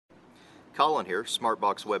Colin here,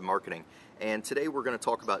 Smartbox Web Marketing, and today we're going to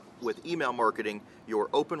talk about, with email marketing, your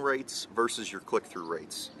open rates versus your click-through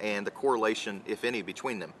rates and the correlation, if any,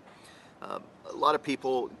 between them. A lot of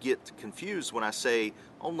people get confused when I say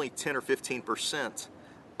only 10 or 15%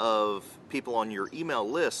 of people on your email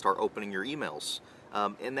list are opening your emails,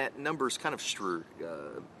 and that number is kind of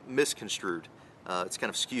misconstrued. It's kind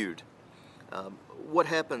of skewed. What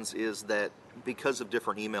happens is that because of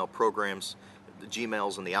different email programs, the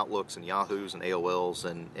Gmails and the Outlooks and Yahoos and AOLs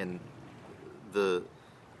and the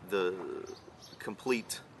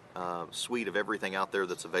complete suite of everything out there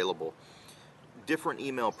that's available, different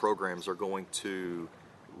email programs are going to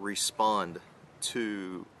respond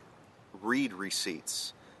to read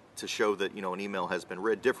receipts to show that an email has been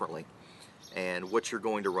read differently. And what you're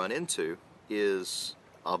going to run into is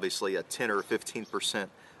obviously a 10 or 15%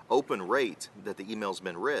 open rate that the email's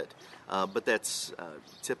been read, but that's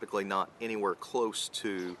typically not anywhere close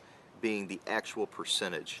to being the actual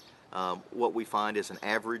percentage. What we find is an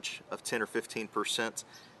average of 10 or 15%,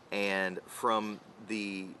 and from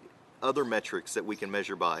the other metrics that we can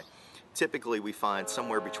measure by, typically we find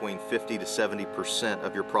somewhere between 50 to 70%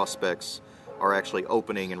 of your prospects are actually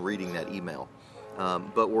opening and reading that email.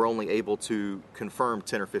 But we're only able to confirm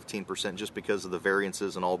 10 or 15% just because of the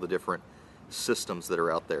variances and all the different systems that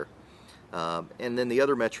are out there. And then the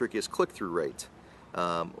other metric is click-through rate,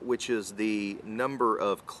 which is the number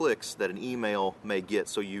of clicks that an email may get.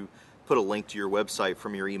 So you put a link to your website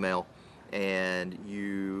from your email and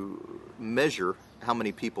you measure how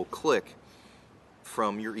many people click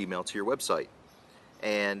from your email to your website.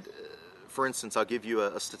 And for instance, I'll give you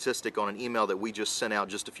a statistic on an email that we just sent out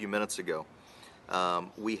just a few minutes ago.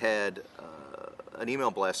 We had an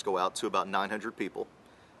email blast go out to about 900 people,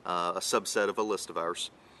 a subset of a list of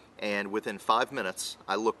ours, and within 5 minutes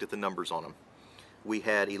I looked at the numbers on them. We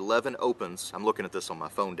had 11 opens. I'm looking at this on my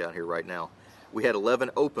phone down here right now. We had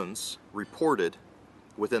 11 opens reported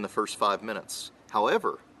within the first 5 minutes.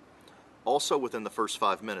 However, also within the first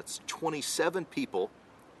 5 minutes, 27 people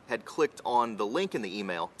had clicked on the link in the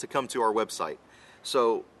email to come to our website.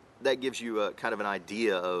 So that gives you a kind of an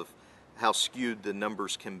idea of how skewed the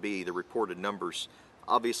numbers can be, the reported numbers.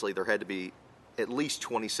 Obviously, there had to be at least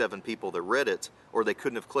 27 people that read it, or they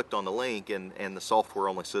couldn't have clicked on the link, and the software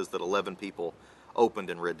only says that 11 people opened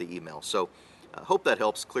and read the email. So I hope that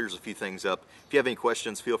helps, clears a few things up. If you have any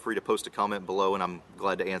questions, feel free to post a comment below, and I'm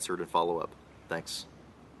glad to answer it and follow up. Thanks.